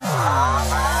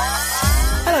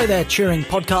Hello there, Turing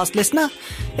podcast listener.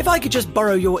 If I could just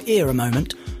borrow your ear a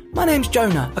moment. My name's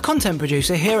Jonah, a content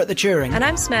producer here at the Turing. And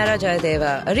I'm Smara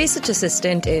Jayadeva, a research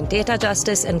assistant in data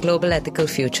justice and global ethical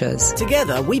futures.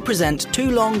 Together, we present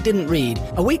Too Long Didn't Read,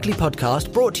 a weekly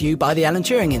podcast brought to you by the Alan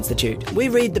Turing Institute. We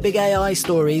read the big AI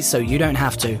stories so you don't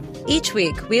have to. Each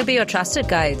week, we'll be your trusted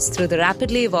guides through the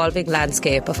rapidly evolving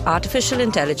landscape of artificial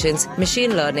intelligence,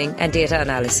 machine learning, and data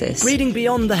analysis. Reading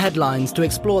beyond the headlines to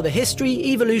explore the history,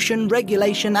 evolution,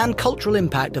 regulation, and cultural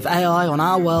impact of AI on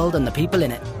our world and the people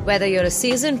in it. Whether you're a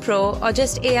seasoned pro or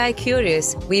just AI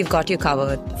curious, we've got you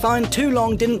covered. Find Too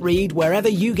Long Didn't Read wherever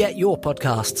you get your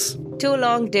podcasts. Too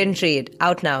Long Didn't Read,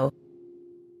 out now.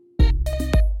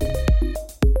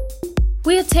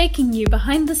 We are taking you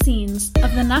behind the scenes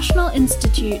of the National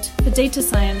Institute for Data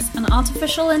Science and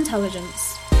Artificial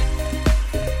Intelligence.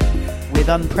 With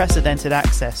unprecedented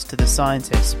access to the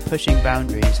scientists pushing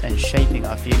boundaries and shaping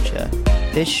our future,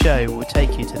 this show will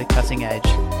take you to the cutting edge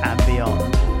and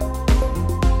beyond.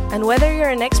 And whether you're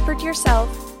an expert yourself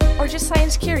or just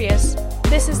science curious,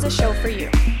 this is the show for you.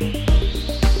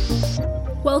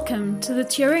 Welcome to the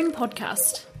Turing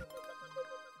Podcast.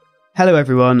 Hello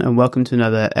everyone and welcome to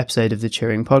another episode of the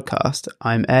Turing Podcast.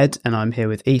 I'm Ed and I'm here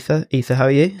with Aoife. Aoife, how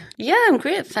are you? Yeah, I'm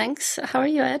great, thanks. How are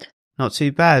you, Ed? Not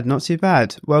too bad, not too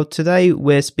bad. Well, today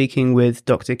we're speaking with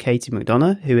Dr. Katie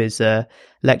McDonough, who is a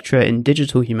lecturer in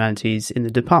Digital Humanities in the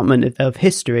Department of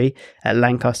History at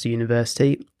Lancaster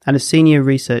University and a Senior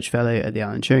Research Fellow at the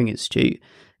Alan Turing Institute,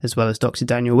 as well as Dr.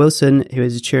 Daniel Wilson, who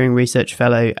is a Turing Research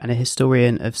Fellow and a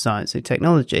historian of science and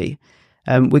technology.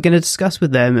 We're going to discuss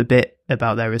with them a bit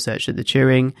about their research at the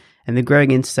Turing and the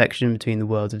growing intersection between the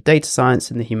world of data science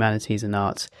and the humanities and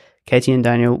arts. Katie and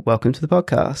Daniel, welcome to the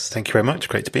podcast. Thank you very much.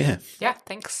 Great to be here. Yeah,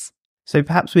 thanks. So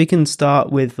perhaps we can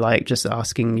start with just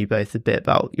asking you both a bit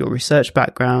about your research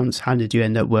backgrounds. How did you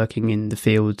end up working in the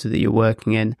field that you're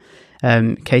working in?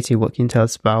 Katie, what can you tell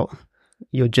us about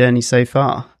your journey so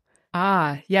far?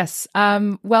 Yes.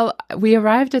 Well, we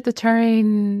arrived at the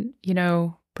Turing,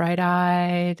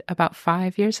 bright-eyed about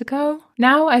 5 years ago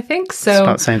now, I think. So it's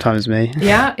about the same time as me.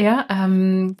 Yeah.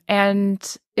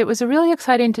 And it was really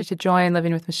exciting to join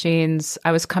Living with Machines.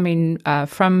 I was coming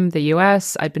from the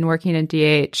US. I'd been working in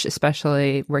DH,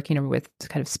 especially working with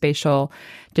kind of spatial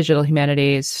digital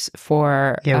humanities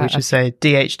for... Yeah, we should say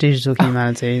DH Digital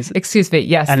Humanities. Excuse me,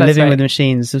 yes, and Living with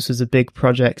Machines, this was a big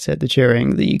project at the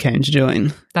Turing that you came to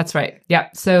join. That's right, yeah.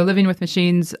 So Living with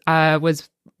Machines was,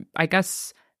 I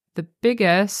guess, the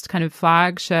biggest kind of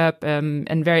flagship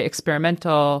and very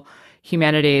experimental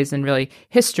humanities and really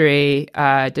history,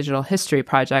 digital history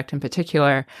project in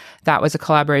particular. That was a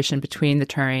collaboration between the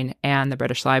Turing and the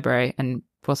British Library, and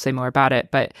we'll say more about it.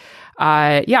 But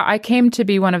I came to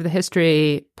be one of the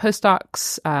history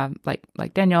postdocs,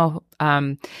 like Daniel,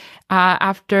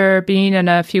 after being in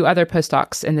a few other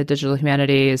postdocs in the digital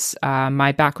humanities.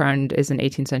 My background is in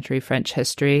 18th century French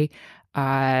history.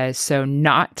 So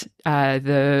not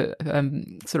the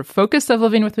sort of focus of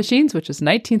Living with Machines, which is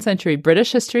 19th century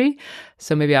British history.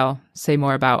 So maybe I'll say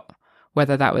more about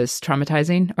whether that was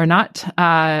traumatizing or not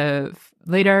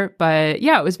later. But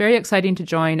yeah, it was very exciting to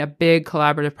join a big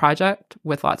collaborative project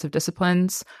with lots of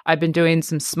disciplines. I've been doing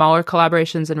some smaller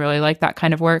collaborations and really like that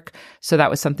kind of work. So that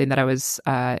was something that I was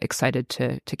excited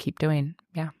to keep doing.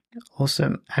 Yeah.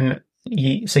 Awesome. And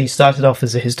you started off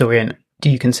as a historian. Do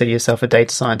you consider yourself a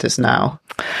data scientist now?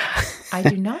 I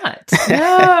do not.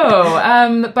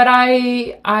 No. But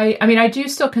I do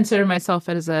still consider myself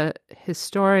as a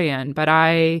historian, but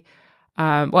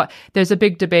there's a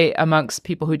big debate amongst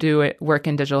people who do work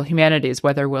in digital humanities,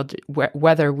 whether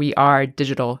we are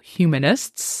digital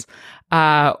humanists,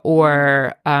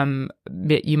 or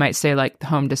you might say like the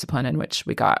home discipline in which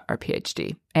we got our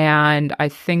PhD. And I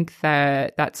think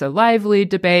that that's a lively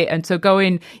debate. And so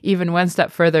going even one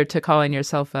step further to calling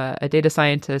yourself a data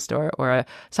scientist or a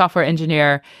software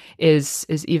engineer is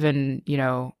even,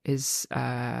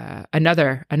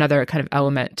 another kind of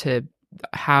element to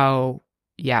how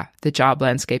the job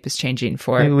landscape is changing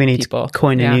for people. Maybe we need to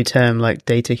coin a new term like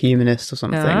data humanist or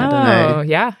something. I don't know. Oh,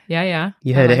 yeah.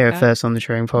 You heard it here first on the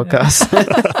Turing podcast.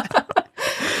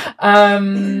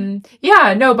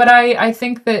 But I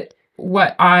think that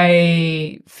what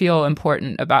I feel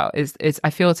important about is I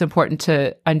feel it's important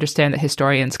to understand that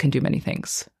historians can do many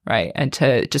things, right? And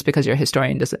just because you're a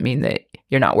historian doesn't mean that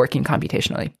you're not working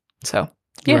computationally. So,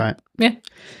 yeah. Right. Yeah.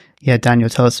 Yeah, Daniel,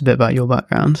 tell us a bit about your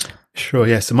background. Sure,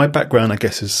 yeah. So my background, I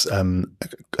guess, is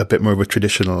a bit more of a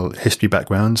traditional history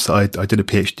background. So I did a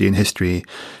PhD in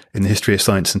the history of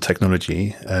science and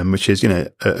technology, which is,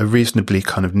 a reasonably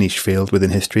kind of niche field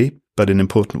within history, but an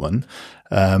important one.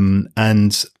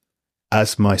 And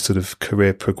as my sort of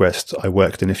career progressed, I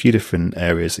worked in a few different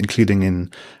areas, including in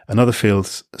another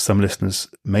field some listeners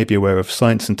may be aware of,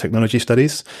 science and technology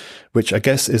studies, which I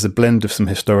guess is a blend of some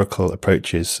historical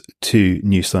approaches to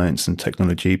new science and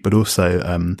technology, but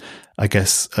also, I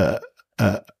guess, a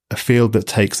field that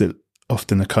takes it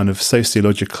often a kind of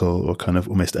sociological or kind of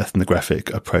almost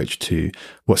ethnographic approach to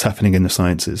what's happening in the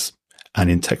sciences and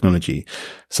in technology.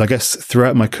 So I guess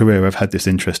throughout my career, I've had this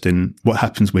interest in what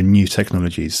happens when new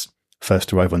technologies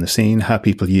first arrive on the scene, how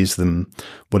people use them,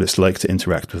 what it's like to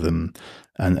interact with them,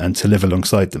 and to live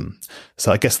alongside them.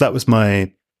 So I guess that was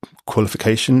my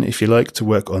qualification, if you like, to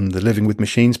work on the Living with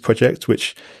Machines project,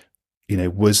 which,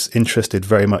 was interested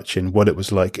very much in what it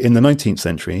was like in the 19th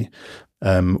century,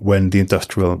 when the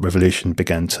Industrial Revolution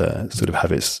began to sort of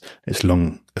have its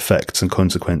long effects and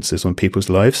consequences on people's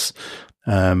lives.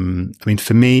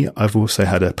 For me, I've also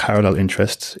had a parallel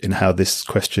interest in how this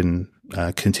question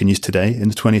continues today in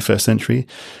the 21st century,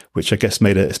 which I guess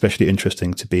made it especially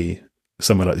interesting to be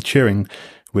somewhere like the Turing,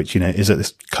 which, is at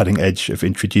this cutting edge of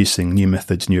introducing new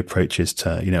methods, new approaches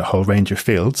to, a whole range of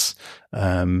fields,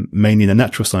 mainly in the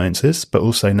natural sciences, but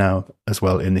also now as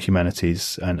well in the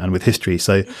humanities and with history.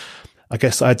 So I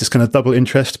guess I had this kind of double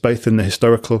interest, both in the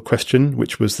historical question,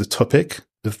 which was the topic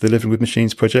of the Living with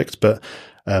Machines project, but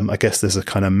I guess there's a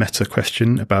kind of meta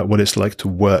question about what it's like to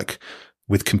work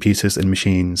with computers and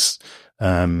machines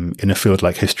in a field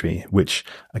like history, which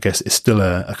I guess is still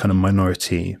a kind of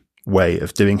minority way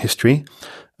of doing history.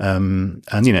 And,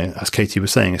 as Katie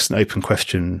was saying, it's an open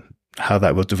question how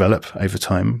that will develop over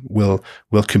time. Will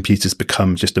computers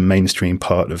become just a mainstream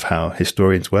part of how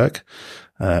historians work?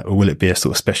 Or will it be a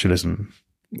sort of specialism?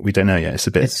 We don't know yet. It's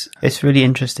a bit. It's really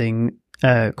interesting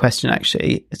question,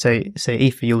 actually. So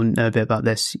Aoife, you'll know a bit about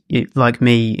this. Like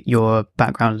me, your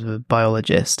background as a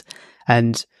biologist,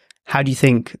 and how do you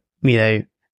think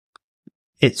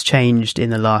it's changed in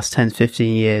the last 10 to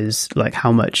 15 years? Like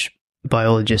how much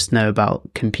biologists know about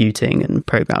computing and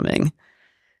programming?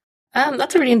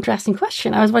 That's a really interesting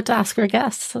question. I was about to ask our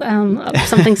guests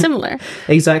something similar.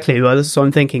 Exactly. Well, that's what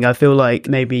I'm thinking. I feel like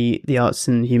maybe the arts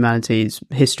and humanities,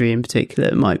 history in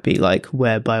particular, might be like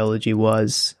where biology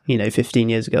was, 15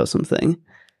 years ago or something.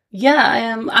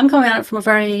 Yeah, I'm coming at it from a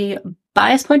very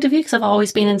biased point of view because I've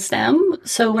always been in STEM.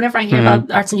 So whenever I hear about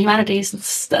arts and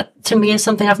humanities, that to me is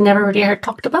something I've never really heard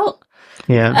talked about.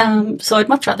 Yeah. So I'd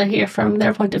much rather hear from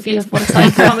their point of view of what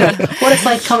it's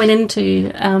like coming into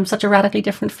such a radically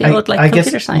different field like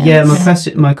computer science. Yeah,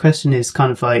 my question is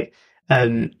kind of like,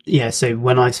 so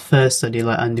when I first studied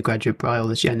like undergraduate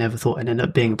biology, I never thought I'd end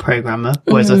up being a programmer.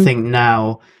 Whereas I think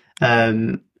now,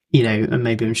 and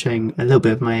maybe I'm showing a little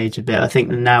bit of my age a bit. I think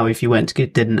now if you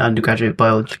did an undergraduate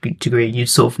biology degree, you'd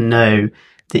sort of know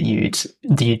that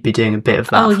you'd be doing a bit of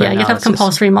that. Oh yeah, you'd have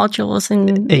compulsory modules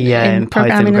in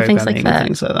programming and things like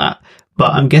that.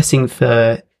 But I'm guessing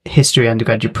for history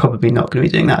undergrad, you're probably not going to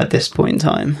be doing that at this point in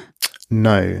time.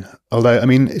 No, although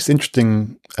it's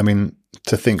interesting.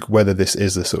 To think whether this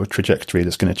is a sort of trajectory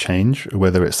that's going to change, or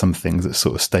whether it's something that's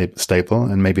sort of stable,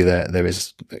 and maybe there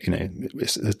is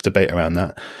it's a debate around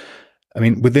that.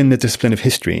 Within the discipline of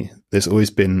history, there's always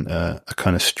been a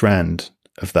kind of strand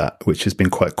of that which has been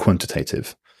quite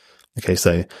quantitative. Okay,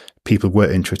 so people were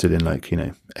interested in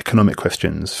economic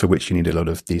questions for which you need a lot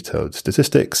of detailed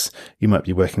statistics. You might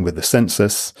be working with the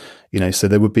census, so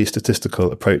there would be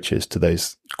statistical approaches to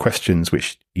those questions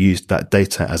which used that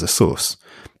data as a source.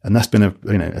 And that's been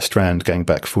a strand going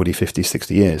back 40, 50,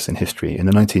 60 years in history. In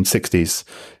the 1960s,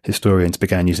 historians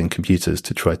began using computers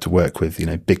to try to work with,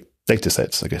 big data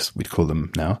sets, I guess we'd call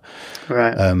them now.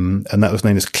 Right. And that was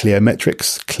known as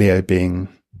cliometrics, clio being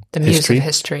the muse of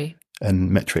history.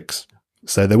 And metrics.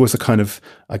 So there was a kind of,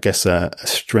 I guess, a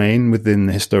strain within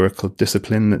the historical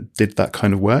discipline that did that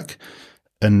kind of work.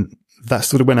 And that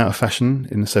sort of went out of fashion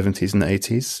in the 70s and the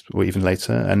 80s, or even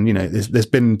later. And, there's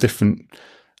been different,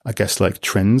 I guess,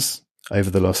 trends over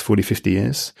the last 40, 50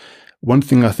 years. One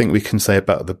thing I think we can say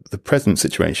about the present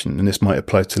situation, and this might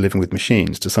apply to Living with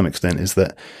Machines to some extent, is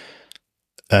that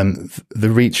the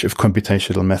reach of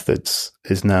computational methods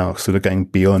is now sort of going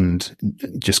beyond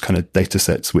just kind of data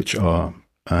sets, which are,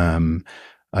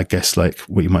 I guess,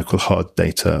 what you might call hard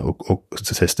data or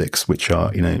statistics, which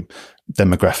are,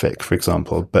 demographic, for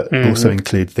example, but also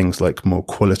include things like more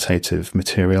qualitative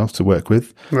material to work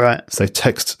with. Right. So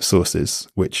text sources,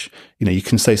 which, you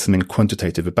can say something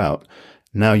quantitative about.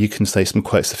 Now you can say some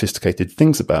quite sophisticated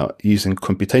things about using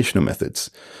computational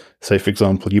methods. So, for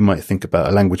example, you might think about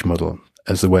a language model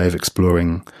as a way of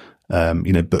exploring,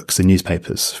 books and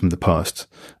newspapers from the past,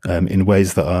 in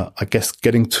ways that are, I guess,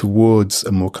 getting towards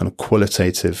a more kind of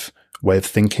qualitative way of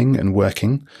thinking and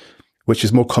working. which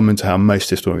is more common to how most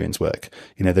historians work.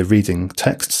 They're reading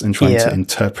texts and trying to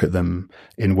interpret them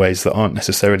in ways that aren't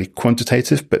necessarily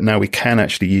quantitative, but now we can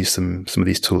actually use some of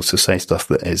these tools to say stuff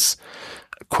that is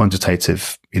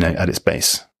quantitative, at its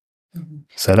base.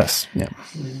 So that's,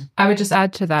 I would just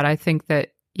add to that. I think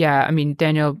that,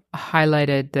 Daniel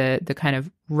highlighted the kind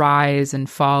of rise and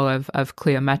fall of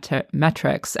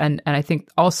cliometrics. And I think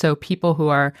also people who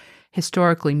are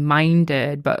historically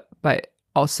minded, but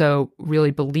also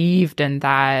really believed in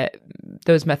that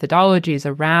those methodologies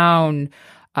around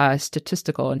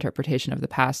statistical interpretation of the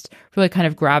past really kind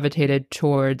of gravitated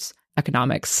towards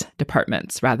economics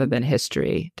departments rather than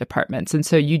history departments. And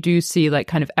so you do see like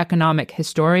kind of economic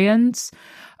historians,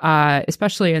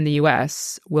 especially in the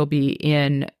US, will be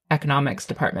in economics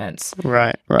departments.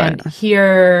 Right. And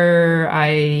here,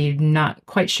 I'm not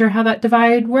quite sure how that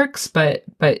divide works, but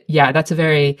yeah,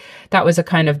 that was a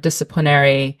kind of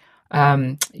disciplinary,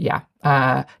 sort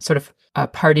of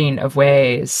parting of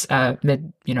ways,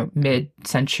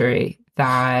 mid-century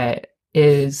that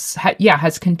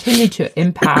has continued to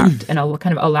impact and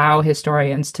kind of allow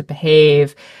historians to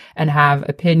behave and have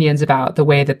opinions about the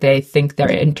way that they think they're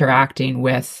interacting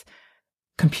with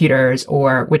computers,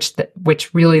 or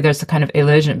which really there's a kind of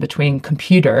elision between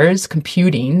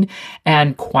computing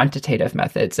and quantitative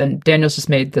methods. And Daniel's just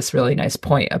made this really nice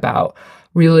point about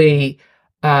really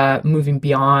moving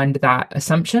beyond that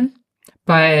assumption,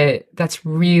 but that's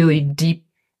really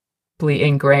deeply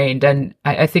ingrained. And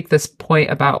I think this point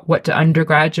about what do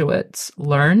undergraduates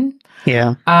learn?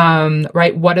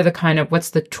 Right. What's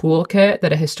the toolkit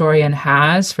that a historian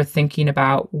has for thinking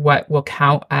about what will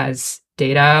count as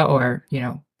data or,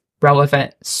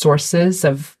 relevant sources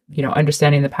of,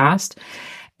 understanding the past.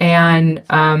 And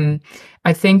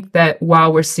I think that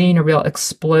while we're seeing a real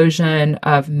explosion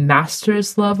of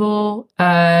master's level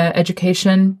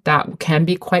education that can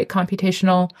be quite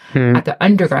computational, at the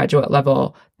undergraduate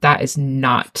level, that is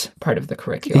not part of the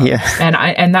curriculum.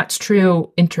 And that's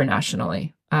true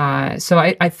internationally. So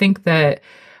I think that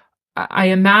I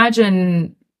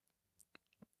imagine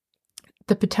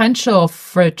the potential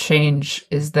for change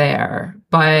is there,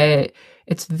 but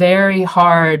it's very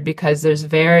hard because there's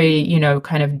very,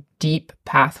 kind of deep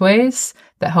pathways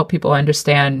that help people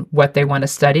understand what they want to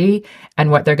study and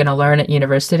what they're going to learn at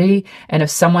university. And if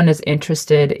someone is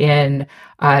interested in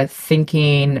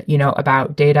thinking,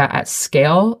 about data at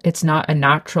scale, it's not a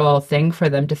natural thing for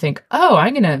them to think, oh,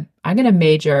 I'm going to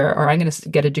major or I'm going to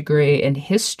get a degree in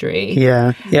history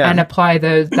and apply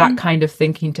that kind of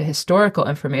thinking to historical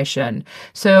information.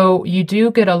 So you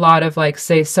do get a lot of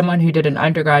say someone who did an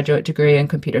undergraduate degree in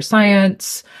computer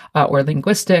science or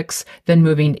linguistics, then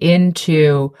moving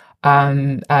into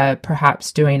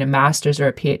perhaps doing a master's or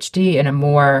a PhD in a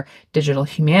more digital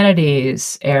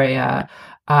humanities area.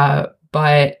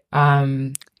 But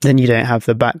then you don't have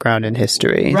the background in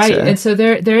history. Right. And so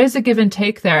there is a give and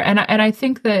take there. And I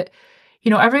think that,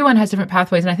 everyone has different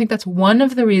pathways. And I think that's one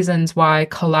of the reasons why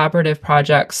collaborative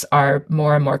projects are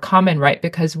more and more common, right?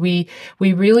 Because we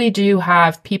really do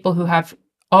have people who have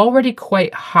already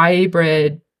quite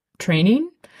hybrid training.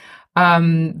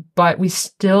 But we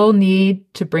still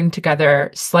need to bring together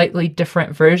slightly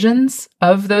different versions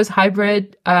of those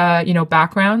hybrid,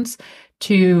 backgrounds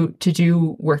to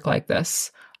do work like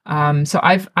this. So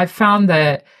I've found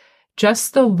that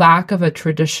just the lack of a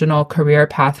traditional career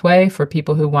pathway for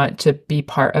people who want to be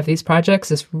part of these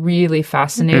projects is really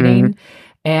fascinating.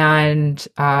 And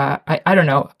I don't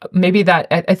know, maybe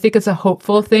I think it's a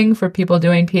hopeful thing for people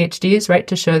doing PhDs, right?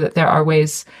 To show that there are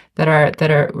ways that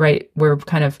are right. We're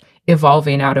kind of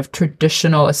evolving out of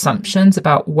traditional assumptions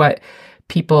about what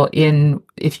people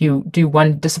if you do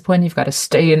one discipline, you've got to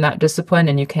stay in that discipline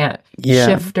and you can't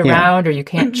shift around or you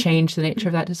can't change the nature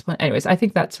of that discipline. Anyways, I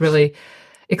think that's really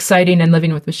exciting, and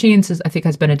Living with Machines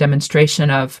has been a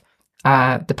demonstration of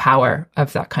the power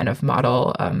of that kind of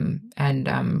model,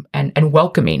 and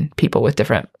welcoming people with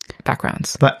different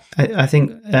backgrounds. But I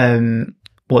think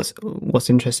what's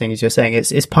interesting is you're saying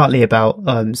it's partly about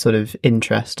sort of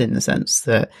interest, in the sense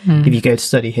that if you go to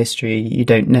study history, you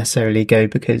don't necessarily go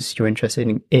because you're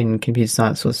interested in computer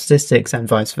science or statistics, and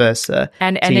vice versa.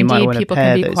 And so indeed, people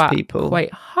can be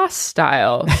quite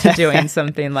hostile to doing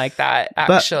something like that,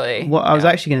 actually. But what I was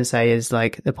actually going to say is,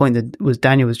 the point that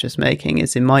Daniel was just making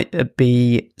is it might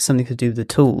be something to do with the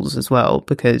tools as well,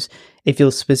 because if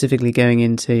you're specifically going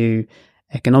into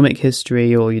economic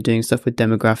history or you're doing stuff with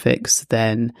demographics,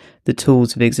 then the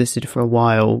tools have existed for a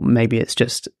while. Maybe it's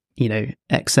just,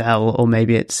 Excel, or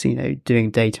maybe it's, doing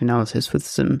data analysis with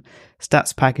some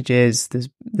stats packages. There's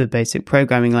the basic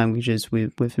programming languages we're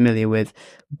familiar with,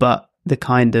 but the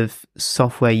kind of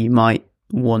software you might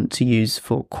want to use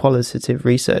for qualitative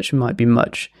research might be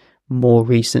much more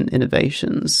recent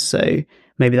innovations. So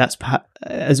maybe that's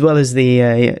as well as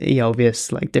the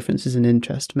obvious like differences in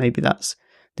interest. Maybe that's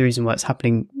the reason why it's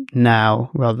happening now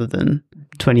rather than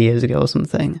 20 years ago or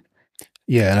something.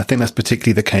 Yeah, and I think that's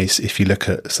particularly the case if you look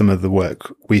at some of the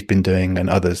work we've been doing and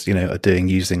others, are doing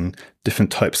using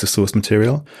different types of source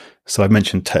material. So I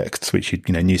mentioned texts, which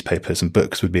newspapers and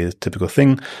books would be a typical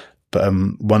thing. But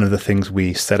one of the things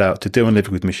we set out to do on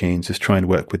Living with Machines is try and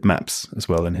work with maps as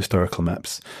well, and historical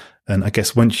maps. And I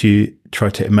guess once you try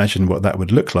to imagine what that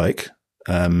would look like,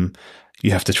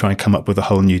 you have to try and come up with a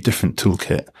whole new different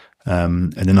toolkit.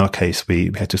 And in our case,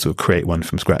 we had to sort of create one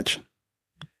from scratch.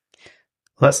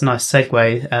 Well, that's a nice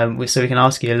segue. So we can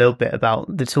ask you a little bit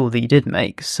about the tool that you did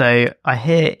make. So I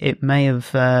hear it may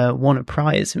have won a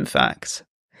prize, in fact.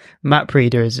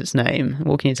 MapReader is its name.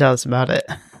 What can you tell us about it?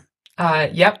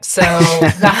 Yep. So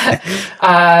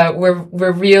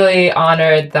we're really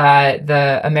honored that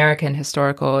the American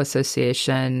Historical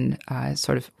Association,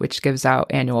 which gives out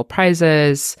annual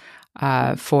prizes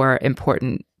for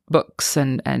important books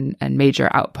and major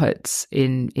outputs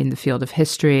in the field of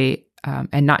history,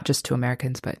 and not just to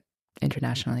Americans, but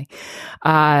internationally.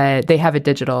 They have a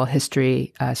digital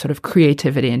history, sort of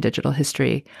creativity in digital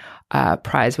history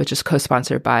prize, which is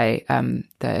co-sponsored by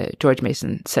the George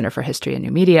Mason Center for History and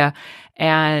New Media.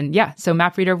 And so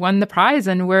MapReader won the prize,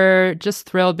 and we're just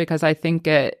thrilled because I think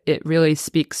it really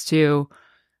speaks to,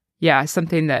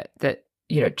 something that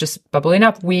just bubbling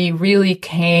up. We really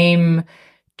came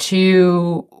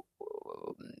to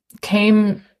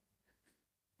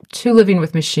Living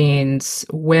with Machines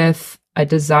with a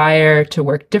desire to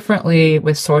work differently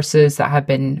with sources that have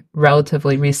been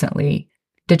relatively recently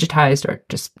digitized or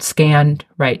just scanned,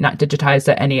 right? Not digitized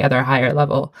at any other higher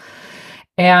level.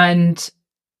 And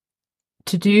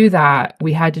to do that,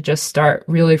 we had to just start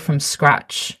really from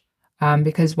scratch,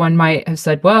 because one might have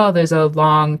said, well, there's a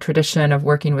long tradition of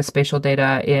working with spatial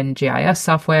data in GIS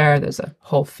software. There's a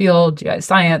whole field, GIS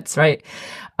science, right?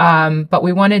 But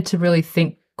we wanted to really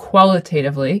think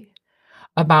qualitatively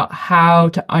about how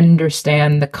to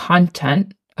understand the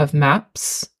content of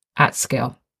maps at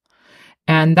scale.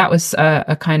 And that was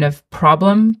a kind of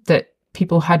problem that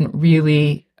people hadn't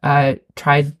really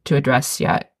tried to address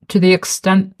yet, to the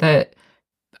extent that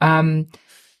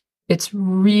it's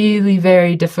really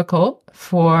very difficult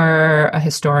for a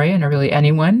historian, or really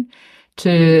anyone,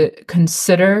 to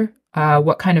consider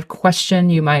what kind of question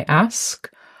you might ask,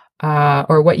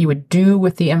 or what you would do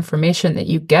with the information that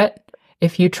you get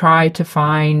if you try to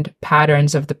find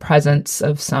patterns of the presence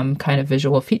of some kind of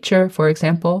visual feature, for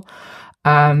example,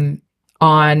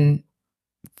 on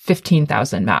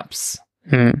 15,000 maps.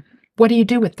 What do you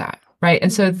do with that, right?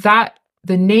 And so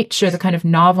the kind of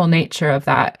novel nature of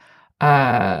that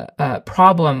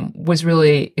problem was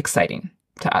really exciting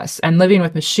to us. And Living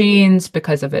with Machines,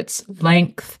 because of its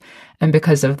length and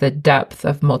because of the depth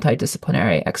of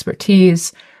multidisciplinary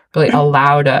expertise, really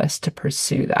allowed us to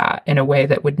pursue that in a way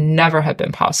that would never have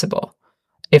been possible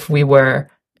if we were,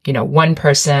 one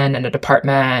person in a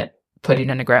department putting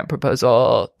in a grant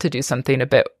proposal to do something a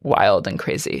bit wild and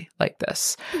crazy like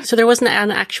this. So there wasn't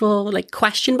an actual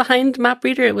question behind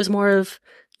MapReader. It was more of,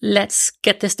 let's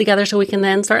get this together so we can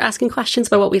then start asking questions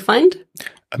about what we find.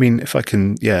 I mean, if I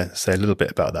can, say a little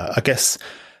bit about that. I guess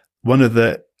one of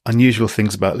the unusual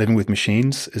things about Living with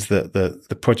Machines is that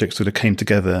the project sort of came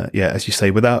together, as you say,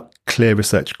 without clear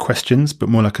research questions, but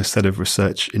more like a set of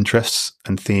research interests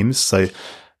and themes. So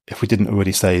if we didn't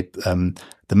already say,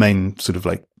 the main sort of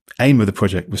aim of the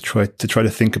project was try to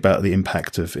think about the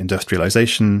impact of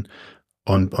industrialization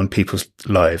on people's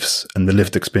lives and the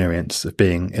lived experience of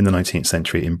being in the 19th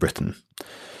century in Britain.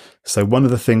 So one of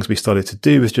the things we started to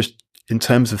do is just, in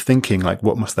terms of thinking,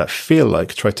 what must that feel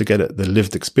like, try to get at the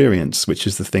lived experience, which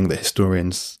is the thing that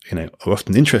historians, are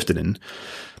often interested in.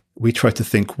 We try to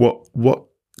think what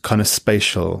kind of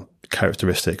spatial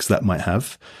characteristics that might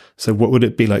have. So what would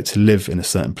it be like to live in a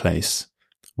certain place?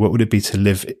 What would it be to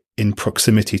live in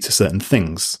proximity to certain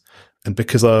things? And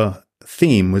because our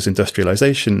theme was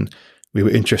industrialization, we were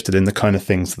interested in the kind of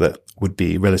things that would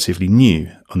be relatively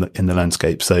new in the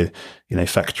landscape. So,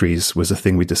 factories was a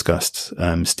thing we discussed.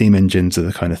 Steam engines are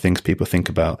the kind of things people think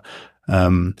about.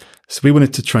 So we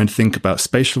wanted to try and think about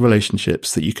spatial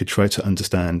relationships that you could try to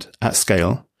understand at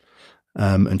scale,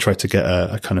 and try to get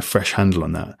a kind of fresh handle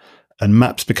on that. And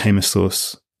maps became a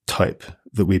source type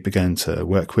that we began to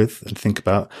work with and think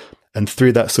about. And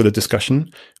through that sort of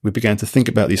discussion, we began to think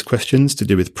about these questions to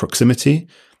do with proximity,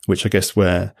 which I guess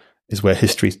is where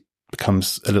history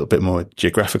becomes a little bit more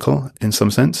geographical in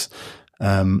some sense.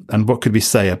 And what could we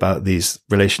say about these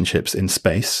relationships in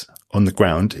space on the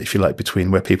ground, if you like,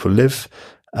 between where people live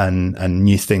and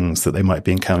new things that they might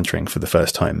be encountering for the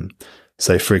first time.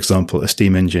 So, for example, a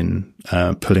steam engine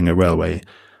pulling a railway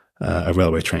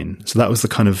train. So that was the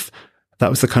kind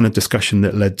of discussion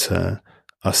that led to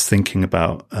us thinking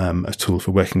about a tool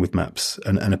for working with maps,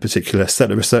 and a particular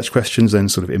set of research questions then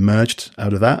sort of emerged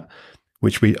out of that,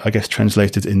 which we, I guess,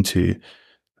 translated into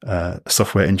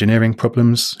software engineering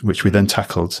problems, which we then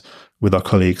tackled with our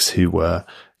colleagues who were,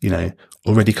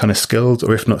 already kind of skilled,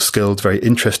 or if not skilled, very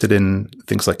interested in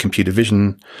things like computer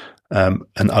vision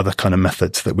and other kind of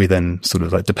methods that we then sort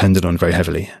of like depended on very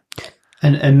heavily.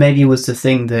 And maybe was the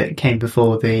thing that came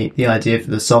before the idea for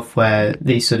the software,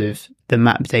 the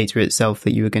map data itself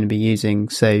that you were going to be using.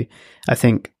 So I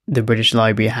think the British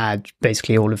Library had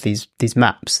basically all of these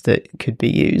maps that could be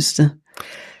used.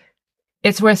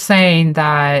 It's worth saying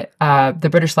that the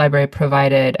British Library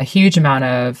provided a huge amount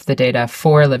of the data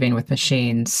for Living with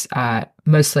Machines,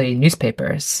 mostly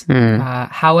newspapers.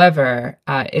 However,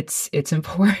 it's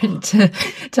important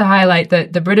to highlight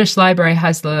that the British Library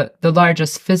has the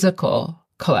largest physical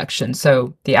collection,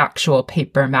 so the actual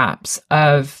paper maps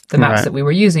of the maps that we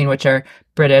were using, which are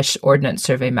British Ordnance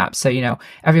Survey maps. So,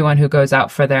 everyone who goes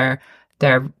out for their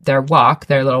walk,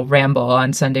 their little ramble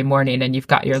on Sunday morning, and you've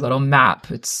got your little map.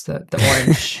 It's the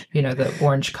orange, the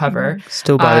orange cover.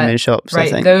 Still buy them in shops, right?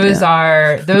 I think. Those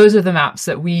are the maps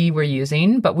that we were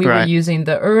using, but we were using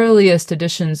the earliest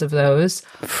editions of those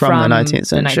from the 19th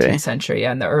century. The 19th century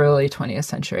and the early 20th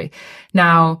century.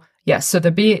 Now, yes, so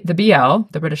the BL,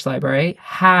 the British Library,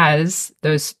 has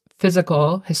those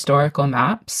physical historical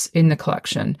maps in the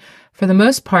collection. For the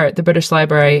most part, the British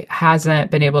Library hasn't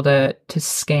been able to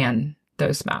scan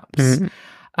those maps.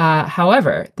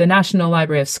 However, the National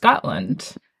Library of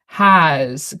Scotland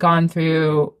has gone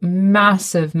through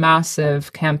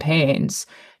massive campaigns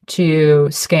to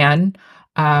scan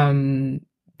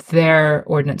their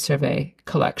Ordnance Survey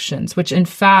collections, which in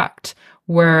fact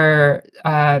were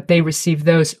they received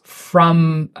those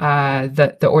from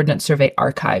the Ordnance Survey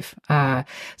archive. So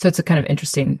it's a kind of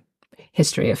interesting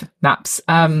history of maps.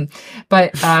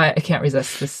 But I can't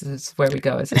resist. This is where we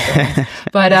go as historians.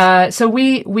 But so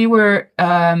we were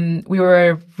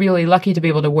really lucky to be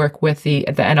able to work with the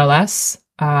NLS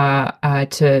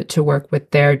to work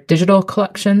with their digital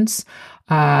collections.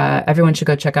 Everyone should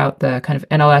go check out the kind of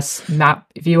NLS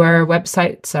map viewer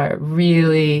websites. Are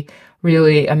really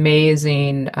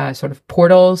amazing sort of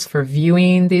portals for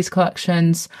viewing these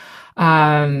collections.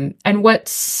 And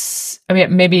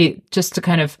maybe just to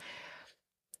kind of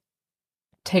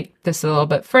take this a little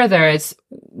bit further, is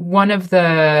one of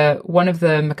the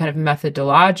kind of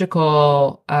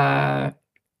methodological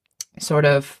sort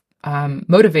of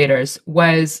motivators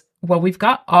was, well, we've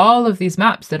got all of these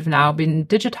maps that have now been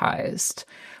digitized.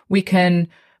 We can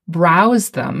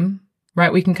browse them,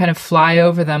 right? We can kind of fly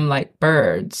over them like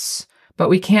birds, but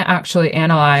we can't actually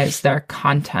analyze their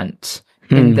content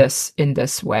in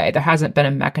this way. There hasn't been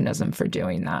a mechanism for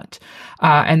doing that.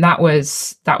 And that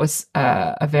was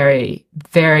a very,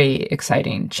 very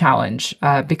exciting challenge,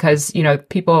 because,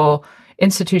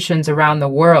 institutions around the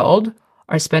world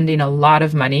are spending a lot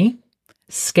of money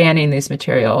scanning these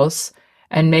materials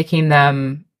and making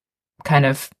them kind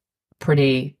of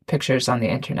pretty pictures on the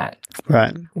internet.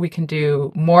 Right. We can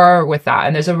do more with that.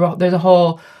 And there's a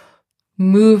whole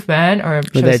movement, or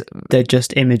they're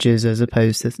just images as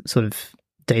opposed to sort of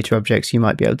data objects you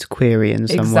might be able to query in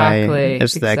some way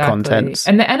as their contents.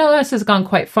 And the NLS has gone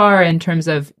quite far in terms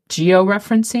of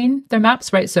geo-referencing their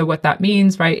maps, right? So what that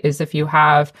means, right, is if you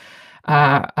have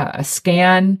a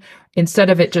scan, instead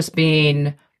of it just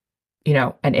being,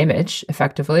 an image,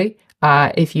 effectively,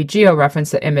 if you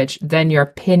geo-reference the image, then you're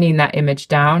pinning that image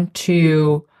down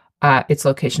to its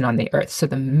location on the Earth. So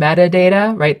the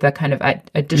metadata, right, the kind of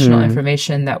additional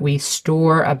information that we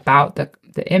store about the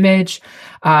image,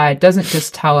 doesn't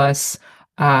just tell us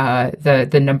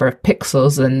the number of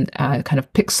pixels and kind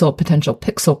of potential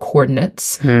pixel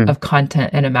coordinates of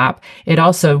content in a map. It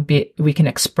also we can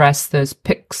express those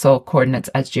pixel coordinates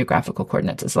as geographical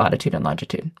coordinates, as latitude and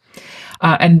longitude,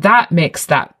 and that makes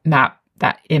that map,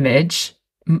 that image,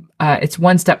 it's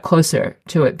one step closer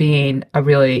to it being a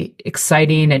really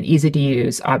exciting and easy to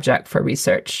use object for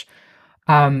research.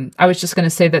 I was just going to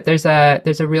say that there's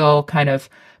a real kind of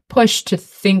push to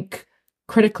think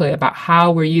critically about how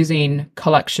we're using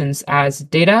collections as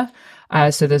data.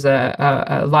 So there's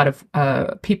a lot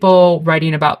of people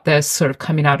writing about this, sort of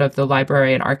coming out of the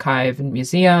library and archive and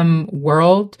museum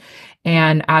world.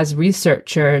 And as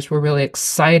researchers, we're really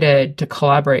excited to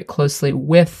collaborate closely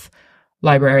with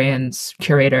librarians,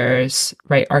 curators,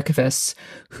 right, archivists,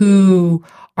 who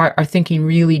are thinking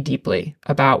really deeply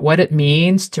about what it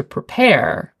means to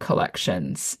prepare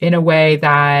collections in a way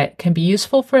that can be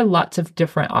useful for lots of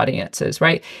different audiences,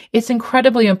 right? It's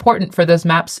incredibly important for those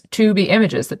maps to be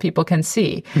images that people can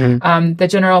see. The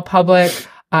general public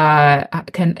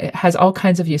has all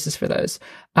kinds of uses for those.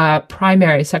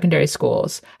 Primary, secondary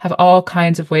schools have all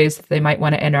kinds of ways that they might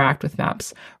want to interact with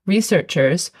maps.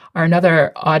 Researchers are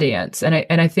another audience. And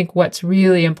I think what's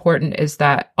really important is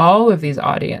that all of these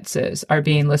audiences are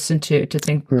being listened to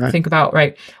think about,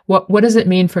 right, what does it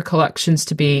mean for collections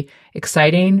to be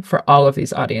exciting for all of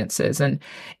these audiences? And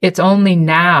it's only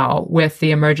now, with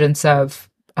the emergence of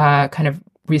kind of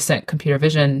recent computer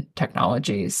vision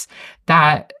technologies,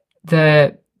 that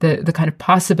the kind of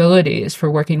possibilities for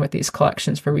working with these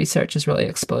collections for research has really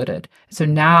exploded. So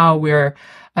now we're,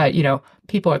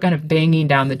 people are kind of banging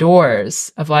down the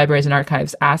doors of libraries and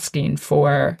archives asking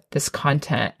for this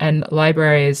content. And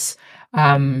libraries,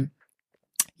 it's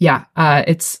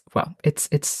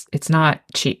not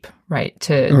cheap, right?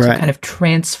 To kind of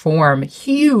transform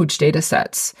huge data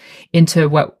sets into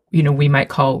what, we might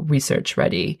call research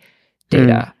ready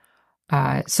data.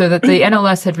 So that the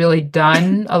NLS had really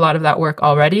done a lot of that work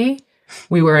already.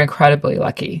 We were incredibly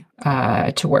lucky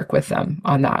to work with them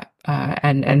on that.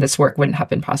 And this work wouldn't have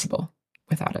been possible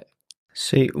without it.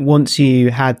 So once you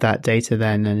had that data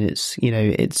then, and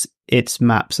it's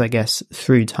maps, I guess,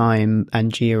 through time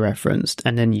and georeferenced,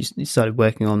 and then you started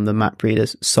working on the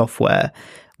MapReader software,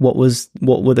 what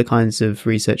were the kinds of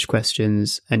research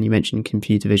questions, and you mentioned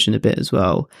computer vision a bit as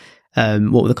well,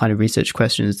 what were the kind of research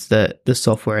questions that the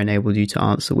software enabled you to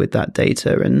answer with that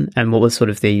data, and what was sort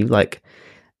of the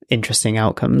interesting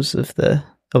outcomes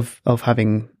of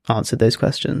having answered those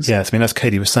questions? Yes, I mean, as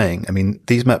Katie was saying,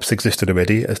 these maps existed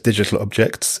already as digital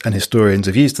objects, and historians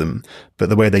have used them, but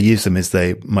the way they use them is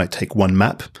they might take one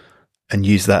map and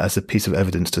use that as a piece of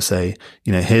evidence to say,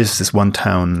 here's this one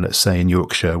town, let's say in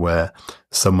Yorkshire, where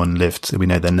someone lived, and we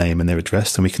know their name and their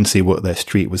address, and we can see what their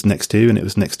street was next to, and it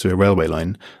was next to a railway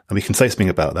line, and we can say something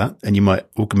about that, and you might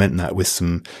augment that with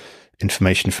some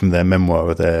information from their memoir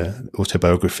or their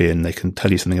autobiography, and they can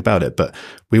tell you something about it. But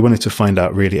we wanted to find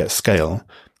out really at scale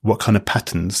what kind of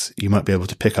patterns you might be able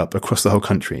to pick up across the whole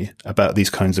country about these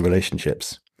kinds of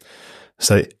relationships.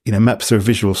 So, maps are a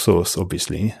visual source,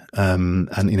 obviously. And,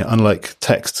 unlike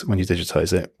text, when you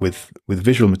digitize it, with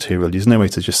visual material, there's no way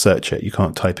to just search it. You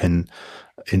can't type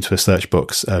into a search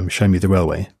box, show me the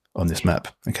railway on this map.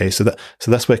 Okay. So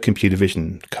that's where computer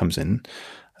vision comes in.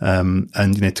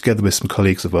 And, together with some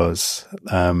colleagues of ours,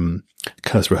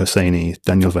 Khazra Hosseini,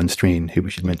 Daniel Van Strien, who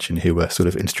we should mention, who were sort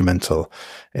of instrumental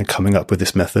in coming up with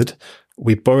this method,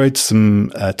 we borrowed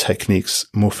some techniques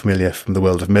more familiar from the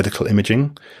world of medical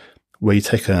imaging, where you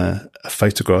take a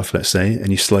photograph, let's say, and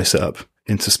you slice it up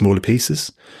into smaller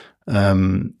pieces,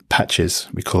 patches,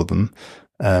 we call them.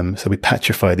 So we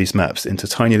patchify these maps into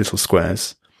tiny little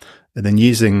squares, and then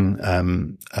using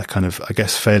a kind of, I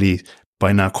guess, fairly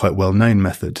by now quite well-known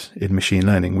method in machine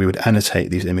learning, we would annotate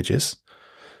these images,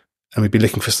 and we'd be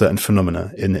looking for certain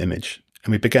phenomena in the image.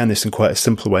 And we began this in quite a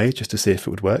simple way, just to see if it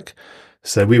would work.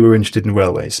 So we were interested in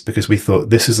railways because we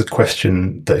thought this is a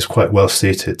question that is quite well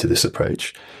suited to this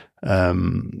approach,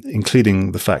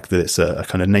 including the fact that it's a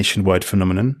kind of nationwide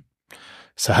phenomenon.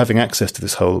 So having access to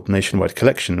this whole nationwide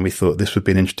collection, we thought this would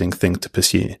be an interesting thing to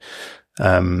pursue.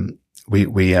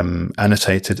 We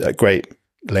annotated at great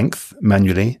length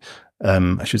manually.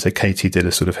 I should say Katie did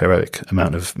a sort of heroic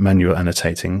amount of manual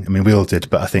annotating. We all did,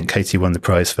 but I think Katie won the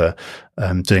prize for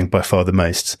doing by far the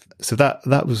most. So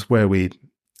that was where we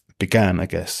began, I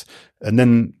guess. And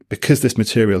then because this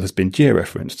material has been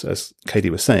georeferenced, as Katie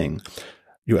was saying,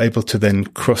 you're able to then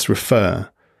cross-refer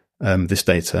this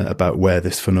data about where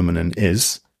this phenomenon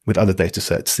is with other data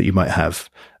sets that you might have.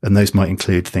 And those might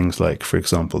include things like, for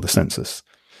example, the census.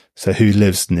 So who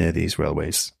lives near these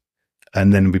railways?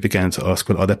 And then we began to ask,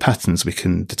 are there patterns we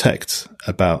can detect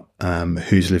about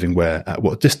who's living where, at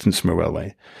what distance from a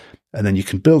railway? And then you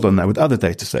can build on that with other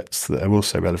data sets that are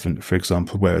also relevant. For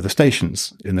example, where are the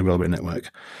stations in the railway network?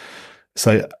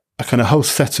 So a kind of whole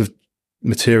set of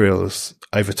materials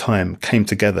over time came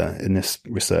together in this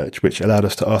research, which allowed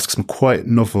us to ask some quite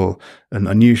novel and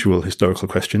unusual historical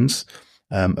questions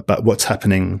about what's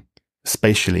happening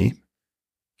spatially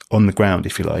on the ground,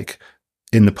 if you like,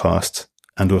 in the past,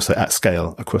 and also at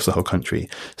scale across the whole country.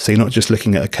 So you're not just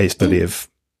looking at a case study of,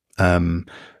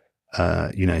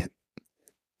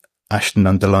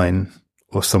 Ashton-under-Lyne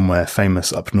or somewhere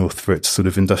famous up north for its sort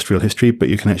of industrial history, but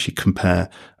you can actually compare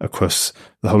across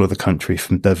the whole of the country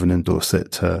from Devon and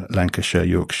Dorset to Lancashire,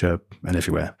 Yorkshire, and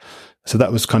everywhere. So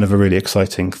that was kind of a really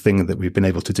exciting thing that we've been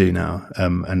able to do now.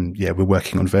 And yeah, we're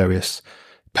working on various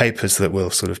papers that will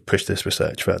sort of push this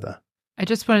research further. I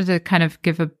just wanted to kind of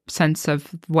give a sense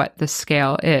of what the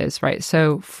scale is, right?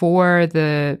 So for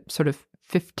the sort of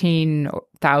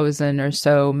 15,000 or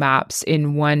so maps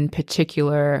in one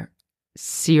particular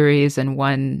series and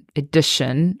one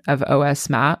edition of OS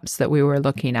maps that we were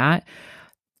looking at,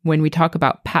 when we talk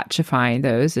about patchifying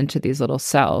those into these little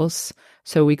cells,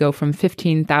 so we go from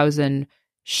 15,000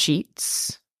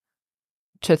 sheets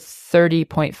to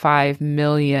 30.5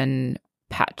 million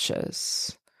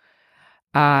patches.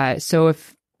 So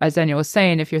if, as Daniel was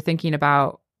saying, if you're thinking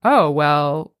about, oh,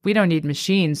 well, we don't need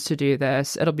machines to do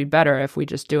this, it'll be better if we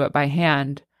just do it by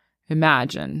hand.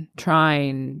 Imagine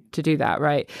trying to do that,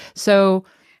 right? So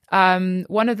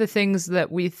one of the things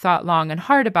that we thought long and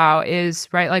hard about is,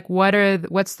 right, like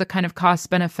what's the kind of cost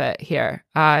benefit here?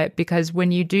 Because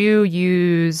when you do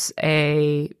use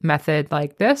a method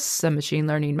like this, a machine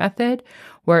learning method,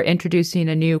 we're introducing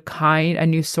a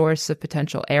new source of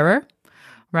potential error,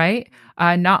 right?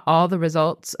 Not all the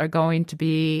results are going to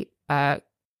be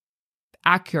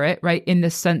accurate, right? In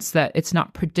the sense that it's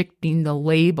not predicting the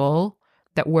label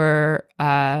that we're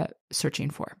searching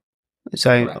for.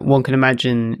 So one can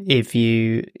imagine if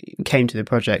you came to the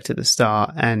project at the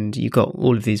start and you got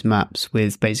all of these maps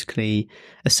with basically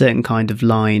a certain kind of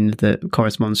line that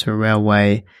corresponds to a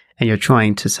railway, and you're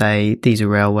trying to say these are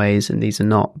railways and these are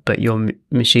not, but your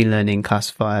machine learning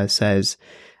classifier says,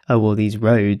 oh, well, these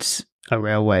roads are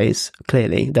railways.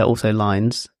 Clearly, they're also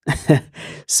lines.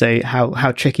 So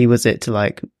how tricky was it to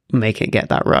like make it get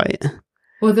that right?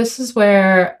 Well, this is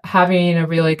where having a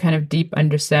really kind of deep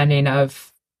understanding of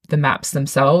the maps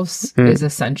themselves is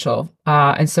essential.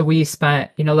 And so we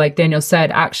spent, like Daniel said,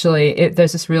 actually,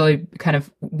 there's this really kind of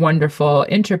wonderful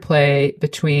interplay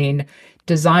between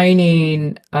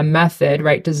designing a method,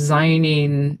 right?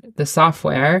 Designing the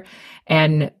software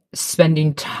and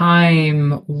spending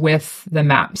time with the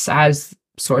maps as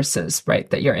sources, right,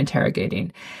 that you're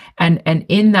interrogating. And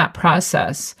in that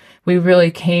process, we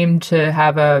really came to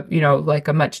have a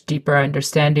much deeper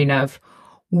understanding of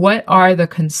what are the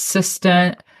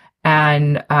consistent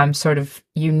and sort of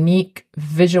unique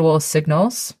visual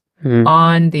signals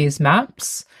on these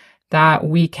maps that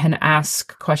we can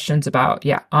ask questions about,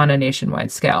 on a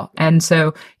nationwide scale. And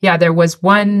so, there was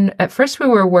one, at first we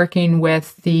were working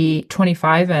with the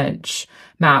 25-inch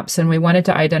maps, and we wanted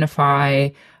to identify,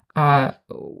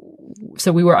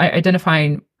 so we were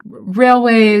identifying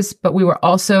railways, but we were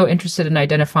also interested in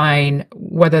identifying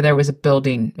whether there was a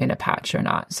building in a patch or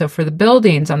not. So for the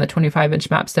buildings on the 25-inch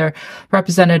maps, they're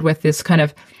represented with this kind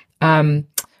of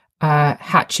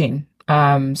hatching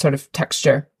sort of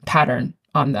texture pattern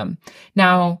on them.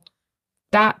 Now,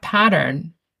 that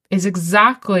pattern is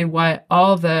exactly what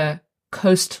all the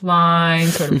coastline,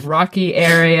 sort of rocky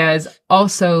areas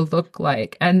also look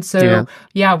like. And so,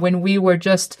 when we were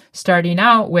just starting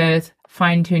out with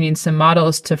fine-tuning some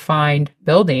models to find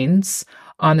buildings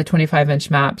on the 25-inch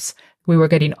maps, we were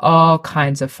getting all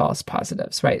kinds of false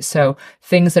positives, right? So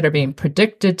things that are being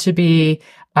predicted to be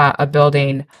a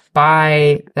building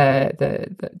by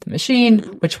the machine,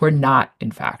 which were not,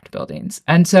 in fact, buildings.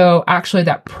 And so actually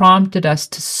that prompted us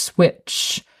to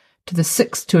switch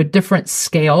to a different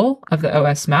scale of the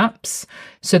OS maps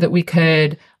so that we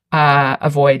could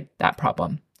avoid that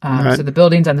problem. Right. So the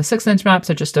buildings on the 6-inch maps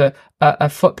are just a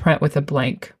footprint with a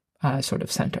blank sort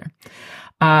of center.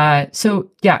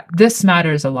 This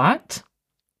matters a lot.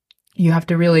 You have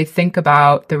to really think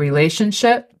about the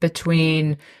relationship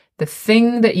between the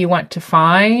thing that you want to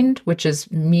find, which is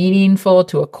meaningful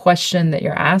to a question that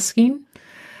you're asking,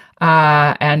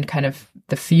 and kind of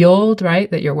the field, right,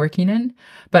 that you're working in,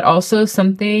 but also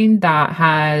something that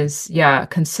has,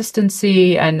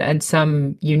 consistency and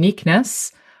some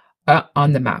uniqueness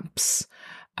on the maps.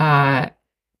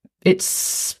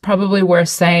 It's probably worth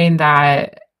saying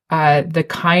that the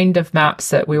kind of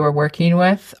maps that we were working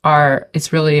with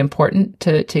it's really important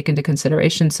to take into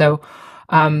consideration. So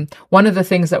one of the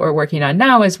things that we're working on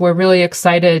now is we're really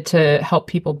excited to help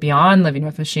people beyond living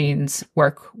with machines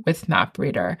work with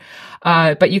MapReader.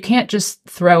 But you can't just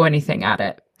throw anything at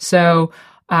it. So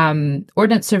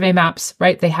Ordnance Survey maps,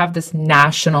 right? They have this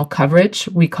national coverage.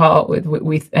 We call it,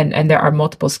 and there are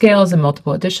multiple scales and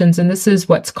multiple editions. And this is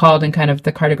what's called in kind of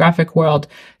the cartographic world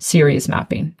series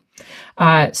mapping.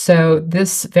 So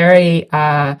this very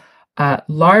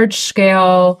large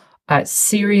scale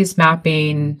series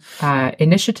mapping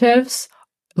initiatives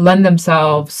lend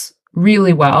themselves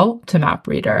really well to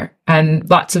MapReader. And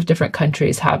lots of different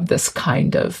countries have this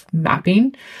kind of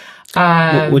mapping.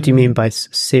 What do you mean by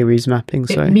series mapping?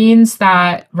 Sorry. It means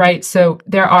that, right, so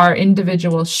there are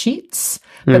individual sheets,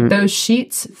 but those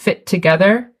sheets fit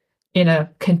together in a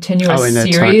continuous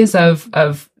series of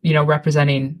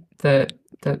representing the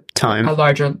time. A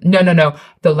larger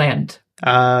the land.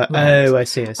 I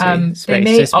see.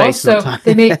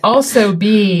 They may also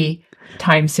be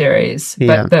time series,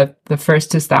 but the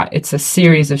first is that it's a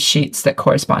series of sheets that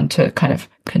correspond to kind of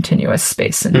continuous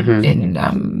space in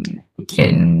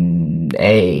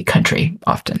a country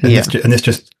often. And this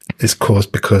just is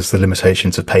caused because the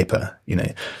limitations of paper,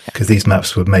 because these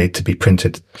maps were made to be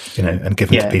printed, and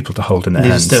given to people to hold in their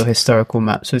hands. These are still historical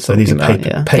maps. So these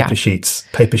are paper sheets.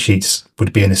 Paper sheets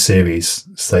would be in a series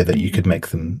so that you could make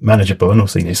them manageable, and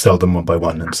also sell them one by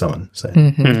one and so on. So,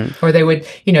 or they would,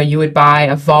 you would buy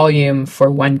a volume for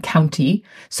one county.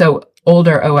 So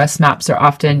older OS maps are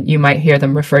often, you might hear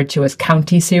them referred to as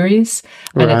county series,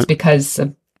 and it's because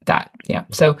of that. Yeah.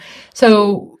 So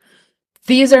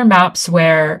these are maps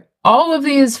where all of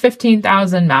these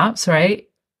 15,000 maps, right,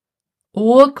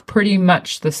 look pretty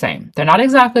much the same. They're not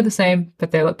exactly the same, but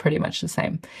they look pretty much the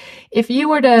same. If you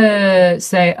were to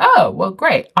say, oh, well,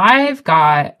 great, I've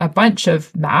got a bunch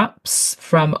of maps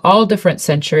from all different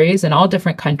centuries and all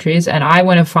different countries, and I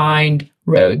want to find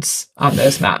roads on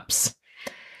those maps.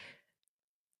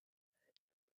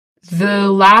 The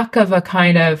lack of a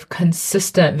kind of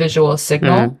consistent visual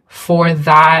signal for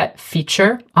that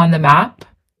feature on the map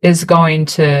is going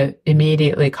to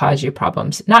immediately cause you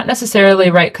problems. Not necessarily,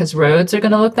 right, because roads are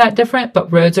going to look that different,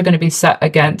 but roads are going to be set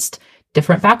against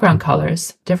different background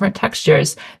colors, different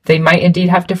textures. They might indeed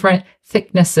have different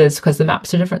thicknesses because the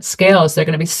maps are different scales. They're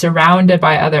going to be surrounded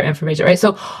by other information, right?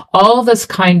 So all this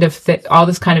kind of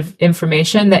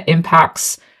information that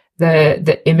impacts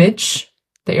the image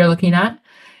that you're looking at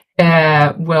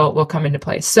will come into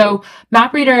place. So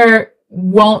MapReader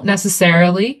won't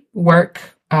necessarily work,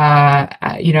 at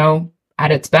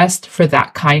its best for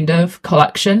that kind of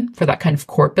collection, for that kind of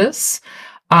corpus,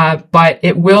 but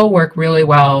it will work really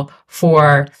well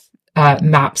for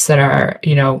maps that are,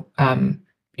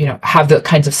 have the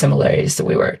kinds of similarities that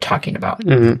we were talking about.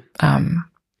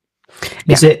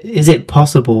 Is it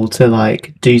possible to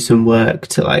do some work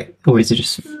to or is it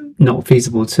just not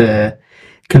feasible to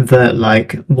convert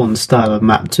one style of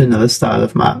map to another style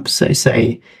of map? So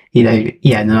say, in the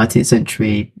 19th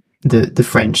century, the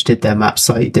French did their maps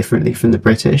slightly differently from the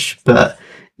British, but,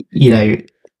 you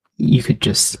could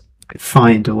just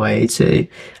find a way to,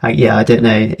 I don't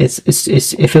know.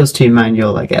 It feels too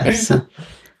manual, I guess,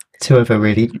 to ever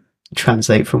really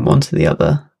translate from one to the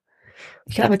other.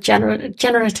 You could have a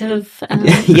generative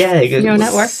neural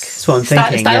network. That's what I'm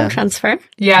thinking. Style transfer.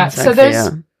 Yeah. Exactly, so there's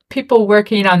people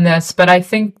working on this, but I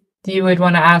think you would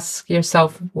want to ask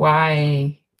yourself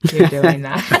why you're doing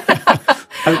that.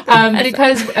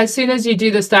 Because as soon as you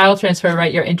do the style transfer,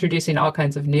 right, you're introducing all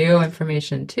kinds of new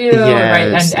information too,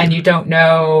 right? And you don't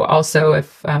know also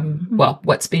if,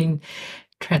 what's being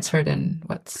transferred and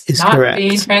what's not correct.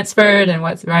 Being transferred and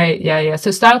what's right. Yeah.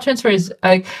 So style transfer is,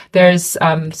 there's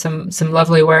some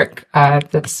lovely work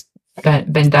that's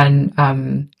been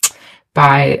done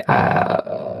by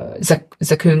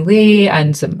Zakun Lee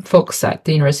and some folks at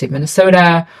the University of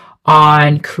Minnesota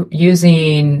on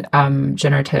using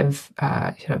generative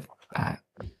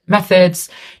methods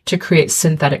to create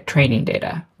synthetic training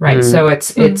data, right? So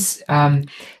it's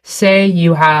say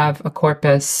you have a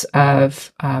corpus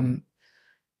of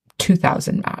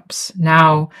 2,000 maps.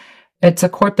 Now, it's a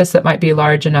corpus that might be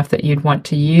large enough that you'd want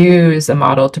to use a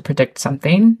model to predict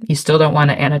something. You still don't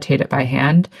want to annotate it by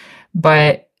hand,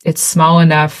 but it's small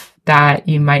enough that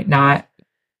you might not,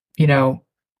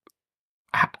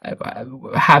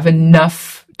 have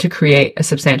enough to create a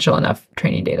substantial enough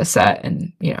training data set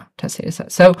and, test data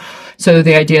set. So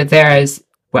the idea there is,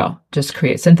 just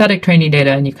create synthetic training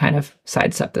data and you kind of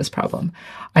sidestep this problem.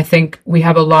 I think we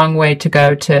have a long way to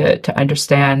go to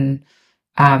understand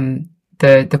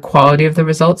the quality of the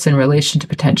results in relation to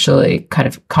potentially kind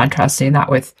of contrasting that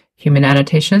with human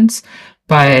annotations.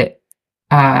 But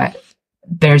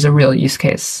there's a real use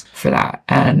case for that,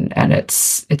 and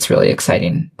it's really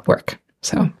exciting work.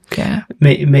 So yeah,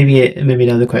 maybe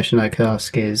another question I could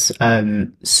ask is,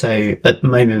 so at the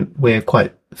moment we're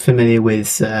quite familiar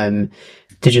with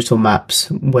digital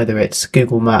maps, whether it's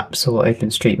Google Maps or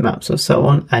OpenStreetMaps or so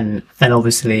on, and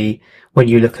obviously when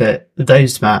you look at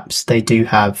those maps, they do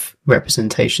have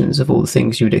representations of all the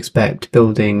things you would expect: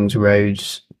 buildings,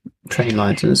 roads, train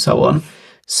lines, and so on.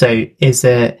 So is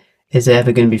it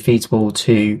ever going to be feasible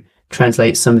to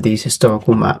translate some of these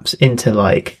historical maps into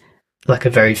like a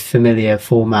very familiar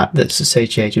format that's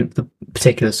associated with a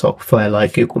particular software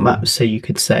like Google Maps? So you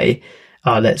could say,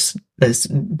 oh, let's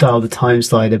dial the time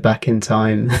slider back in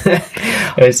time?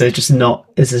 Or is it just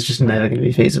never going to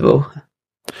be feasible?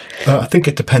 I think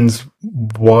it depends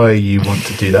why you want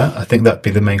to do that. I think that'd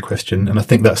be the main question. And I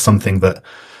think that's something that,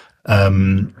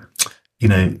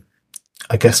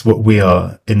 I guess what we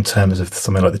are in terms of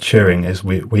something like the Turing is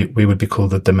we would be called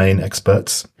the domain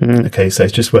experts. Mm-hmm. Okay. So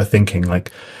it's just worth thinking,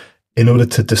 like, in order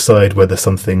to decide whether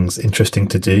something's interesting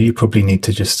to do, you probably need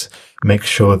to just make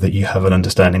sure that you have an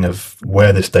understanding of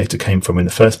where this data came from in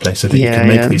the first place, so that you can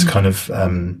make these kind of,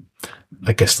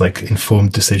 I guess, like,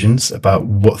 informed decisions about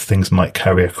what things might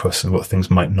carry across and what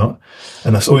things might not.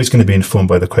 And that's always going to be informed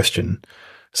by the question.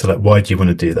 So, like, why do you want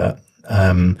to do that?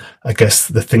 I guess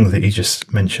the thing that you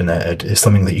just mentioned there, Ed, is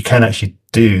something that you can actually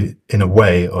do in a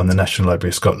way on the National Library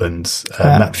of Scotland's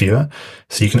map viewer.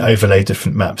 So you can overlay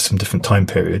different maps from different time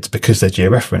periods because they're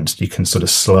georeferenced. You can sort of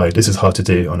slide. This is hard to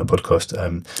do on a podcast.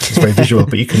 It's very visual,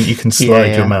 but you can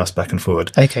slide your mouse back and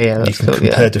forward. Okay, yeah, that's you can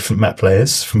compare different map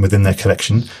layers from within their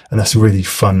collection, and that's a really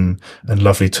fun and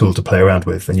lovely tool to play around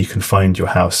with. And you can find your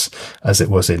house as it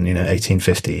was in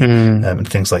 1850 and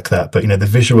things like that. But the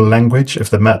visual language of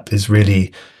the map is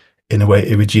really, in a way,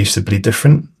 irreducibly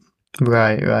different.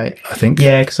 Right. I think.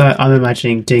 Yeah, because I'm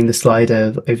imagining doing the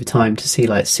slider over time to see,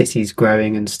 like, cities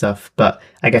growing and stuff. But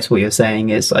I guess what you're saying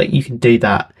is, like, you can do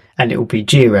that and it will be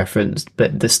georeferenced,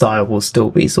 but the style will still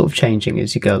be sort of changing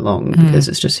as you go along because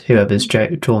it's just whoever's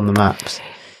drawn the maps.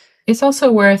 It's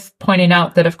also worth pointing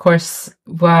out that, of course,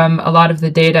 a lot of the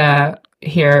data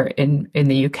here in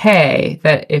the UK,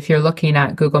 that if you're looking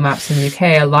at Google Maps in the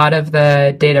UK, a lot of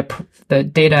the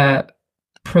data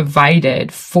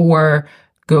provided for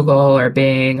Google or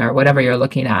Bing or whatever you're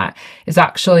looking at is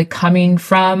actually coming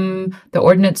from the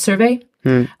Ordnance Survey.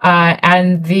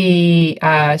 And the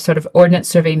sort of Ordnance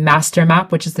Survey master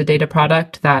map, which is the data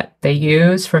product that they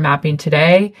use for mapping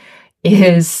today,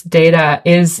 has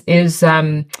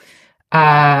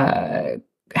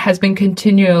been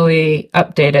continually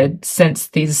updated since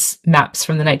these maps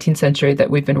from the 19th century that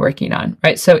we've been working on,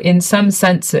 right? So in some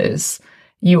senses,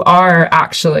 you are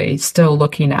actually still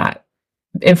looking at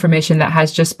information that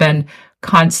has just been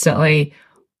constantly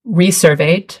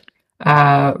resurveyed,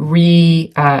 at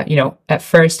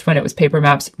first when it was paper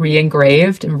maps,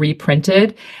 re-engraved and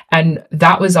reprinted. And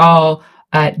that was all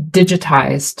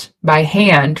digitized by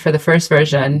hand for the first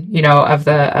version, of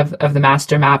the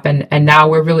master map. And now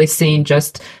we're really seeing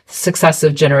just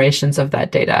successive generations of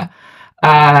that data,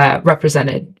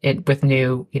 represented with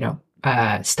new,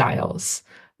 styles.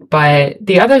 But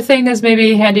the other thing is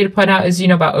maybe handy to point out is,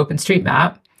 about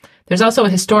OpenStreetMap. There's also a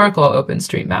historical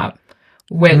OpenStreetMap,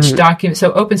 which documents.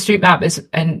 So OpenStreetMap is,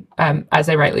 and as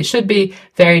I rightly should be,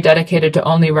 very dedicated to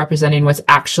only representing what's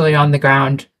actually on the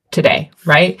ground today,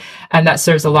 right? And that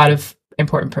serves a lot of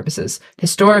important purposes.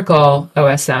 Historical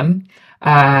OSM,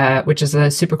 which is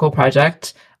a super cool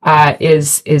project,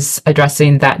 is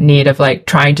addressing that need of, like,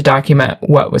 trying to document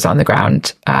what was on the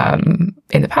ground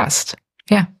in the past.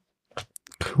 Yeah.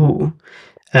 Cool.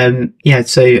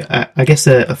 So I guess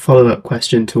a follow-up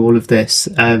question to all of this.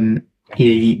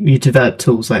 You develop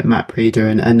tools like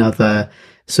MapReader and other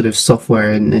sort of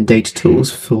software and data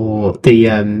tools for the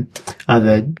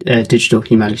other digital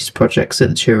humanities projects at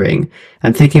the Turing.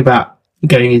 And thinking about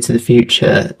going into the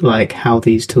future, like how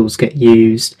these tools get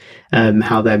used,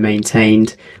 how they're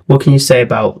maintained, what can you say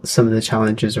about some of the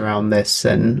challenges around this,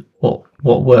 and what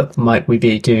work might we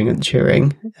be doing at the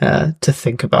Turing to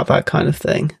think about that kind of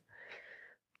thing?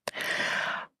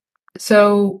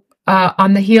 So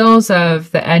on the heels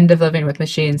of the end of Living with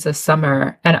Machines this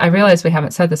summer, and I realize we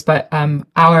haven't said this, but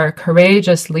our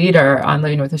courageous leader on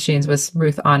Living with Machines was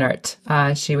Ruth Honert.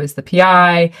 She was the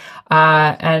PI,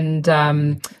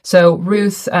 so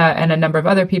Ruth and a number of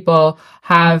other people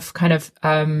have kind of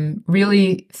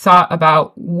really thought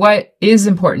about what is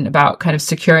important about kind of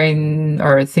securing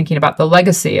or thinking about the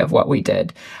legacy of what we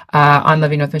did on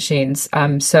Living with Machines.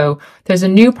 So there's a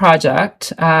new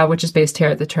project which is based here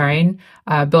at the Turing,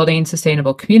 building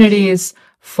sustainable communities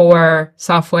for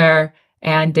software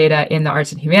and data in the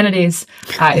arts and humanities.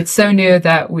 It's so new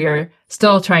that we're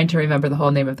still trying to remember the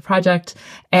whole name of the project.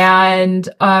 And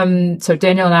so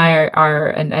Daniel and I are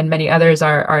and many others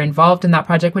are involved in that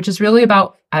project, which is really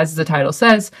about, as the title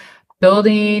says,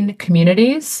 building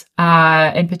communities,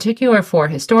 in particular for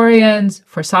historians,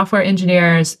 for software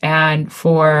engineers, and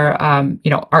for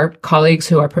our colleagues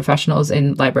who are professionals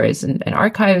in libraries and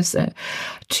archives,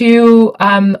 to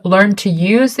learn to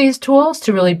use these tools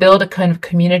to really build a kind of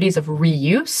communities of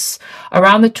reuse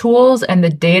around the tools and the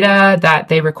data that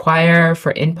they require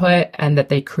for input and that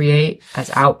they create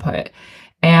as output.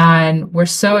 And we're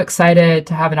so excited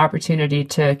to have an opportunity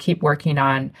to keep working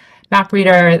on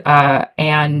MapReader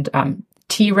and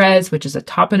T-Res, which is a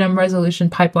toponym resolution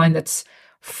pipeline that's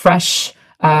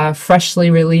freshly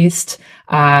released,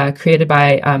 created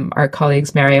by our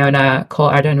colleagues Mariona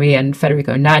Cole-Ardonui and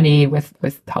Federico Nani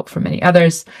with help from many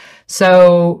others.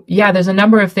 So yeah, there's a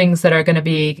number of things that are going to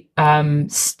be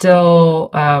still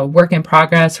work in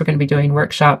progress. We're going to be doing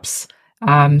workshops.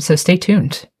 So stay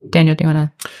tuned. Daniel, do you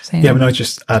want to say anything? Yeah, I mean, I'll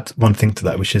just add one thing to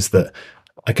that, which is that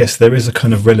I guess there is a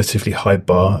kind of relatively high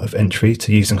bar of entry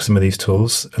to using some of these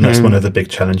tools. And that's one of the big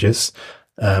challenges.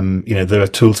 There are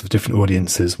tools for different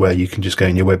audiences where you can just go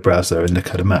in your web browser and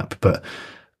look at a map. But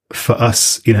for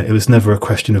us, it was never a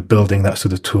question of building that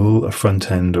sort of tool, a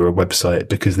front end or a website,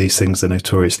 because these things are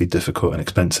notoriously difficult and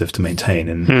expensive to maintain.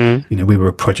 And, we were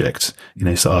a project,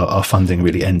 so our funding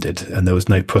really ended and there was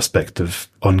no prospect of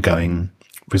ongoing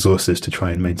resources to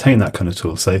try and maintain that kind of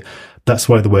tool. So that's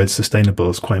why the word sustainable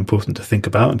is quite important to think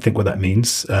about and think what that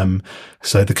means.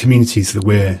 So the communities that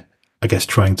we're, I guess,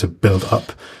 trying to build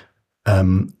up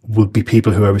would be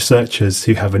people who are researchers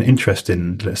who have an interest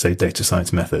in, let's say, data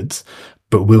science methods,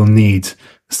 but will need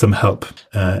some help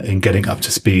in getting up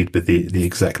to speed with the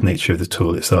exact nature of the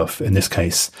tool itself. In this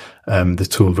case, the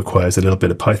tool requires a little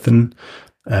bit of Python.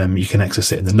 You can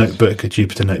access it in the notebook, a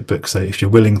Jupyter notebook. So if you're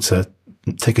willing to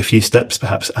take a few steps,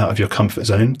 perhaps out of your comfort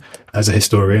zone as a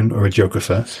historian or a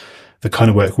geographer, the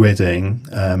kind of work we're doing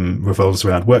revolves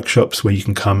around workshops where you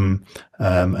can come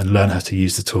and learn how to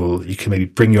use the tool. You can maybe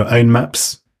bring your own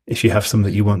maps if you have some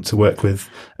that you want to work with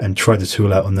and try the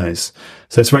tool out on those.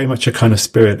 So it's very much a kind of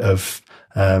spirit of,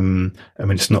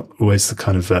 it's not always the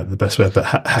kind of the best word, but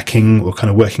hacking or kind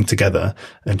of working together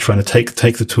and trying to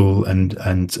take the tool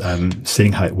and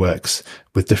seeing how it works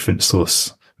with different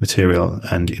source material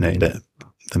and,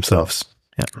 themselves.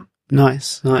 Yeah.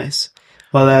 Nice.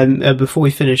 Well, before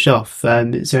we finish off,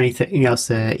 is there anything else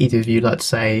that either of you would like to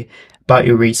say about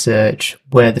your research,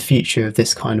 where the future of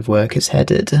this kind of work is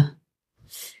headed?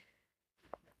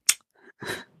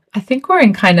 I think we're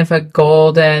in kind of a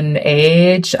golden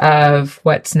age of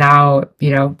what's now,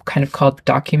 kind of called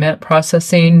document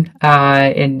processing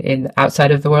in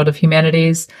outside of the world of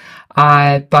humanities.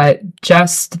 But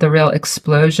just the real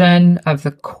explosion of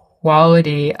the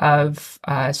quality of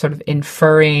sort of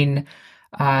inferring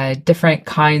different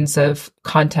kinds of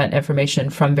content information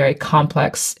from very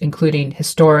complex, including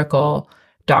historical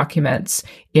documents,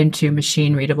 into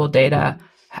machine readable data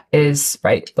is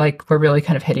right. Like we're really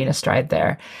kind of hitting a stride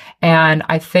there. And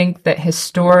I think that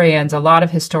a lot of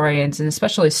historians, and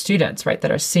especially students, right,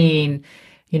 that are seeing,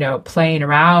 playing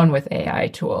around with AI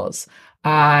tools,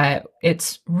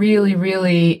 it's really,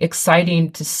 really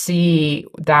exciting to see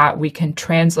that we can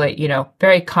translate,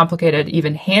 very complicated,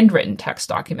 even handwritten text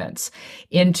documents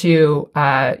into,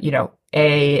 an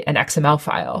XML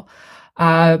file.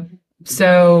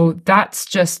 So that's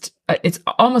just, it's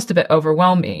almost a bit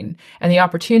overwhelming. And the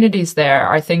opportunities there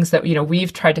are things that,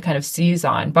 we've tried to kind of seize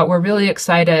on, but we're really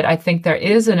excited. I think there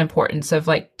is an importance of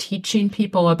like teaching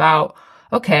people about,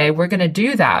 okay, we're going to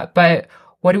do that, but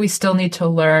what do we still need to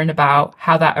learn about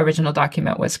how that original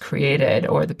document was created,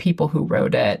 or the people who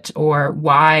wrote it, or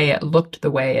why it looked the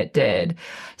way it did?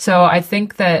 So I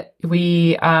think that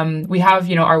we have,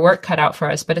 our work cut out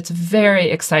for us, but it's a very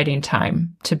exciting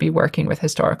time to be working with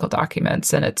historical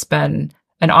documents. And it's been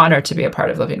an honor to be a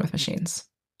part of Living with Machines.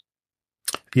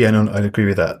 Yeah, no, I agree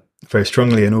with that very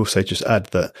strongly. And also just add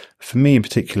that for me in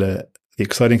particular, the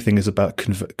exciting thing is about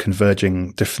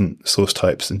converging different source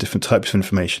types and different types of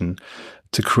information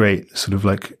to create sort of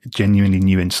like genuinely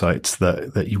new insights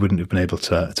that you wouldn't have been able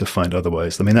to find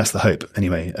otherwise. I mean, that's the hope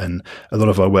anyway. And a lot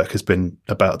of our work has been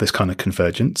about this kind of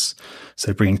convergence.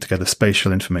 So bringing together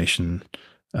spatial information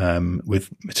with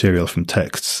material from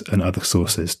texts and other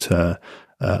sources to,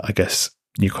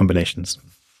 new combinations.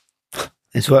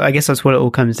 I guess that's what it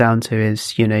all comes down to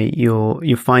is,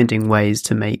 you're finding ways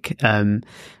to make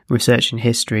research in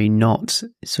history not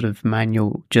sort of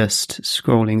manual, just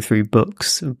scrolling through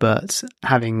books, but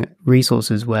having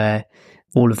resources where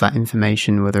all of that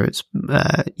information, whether it's,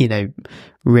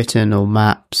 written or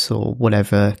maps or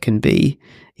whatever, can be,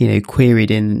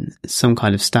 queried in some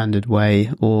kind of standard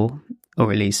way, or at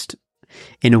least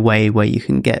in a way where you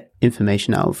can get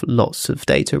information out of lots of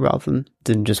data rather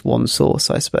than just one source,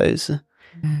 I suppose.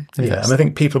 Yeah, and I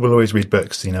think people will always read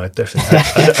books. I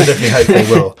definitely hope they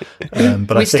will.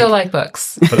 But we still like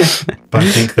books. but I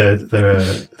think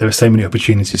there are so many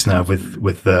opportunities now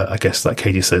with I guess, like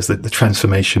Katie says, the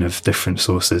transformation of different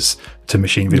sources to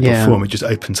machine readable form. It just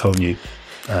opens whole new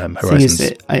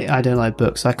horizons. I don't like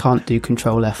books. I can't do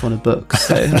Control F on a book,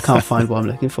 so I can't find what I'm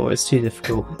looking for. It's too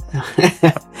difficult.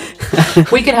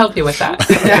 We can help you with that.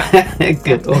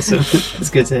 Good, awesome. It's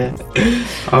good to hear.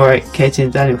 All right, Katie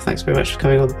and Daniel, thanks very much for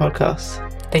coming on the podcast.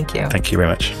 Thank you. Thank you very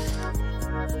much.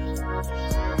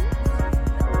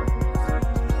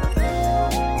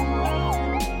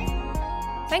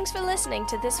 Thanks for listening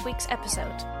to this week's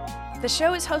episode. The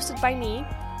show is hosted by me,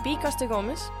 B. Costa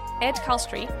Gomez, Ed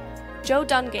Calstry, Joe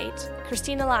Dungate,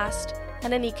 Christina Last,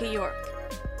 and Anika York,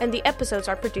 and the episodes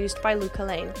are produced by Luca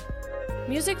Lane.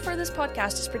 Music for this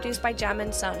podcast is produced by Jam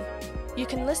and Sun. You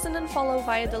can listen and follow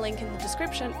via the link in the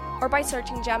description or by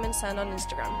searching Jam and Sun on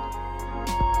Instagram.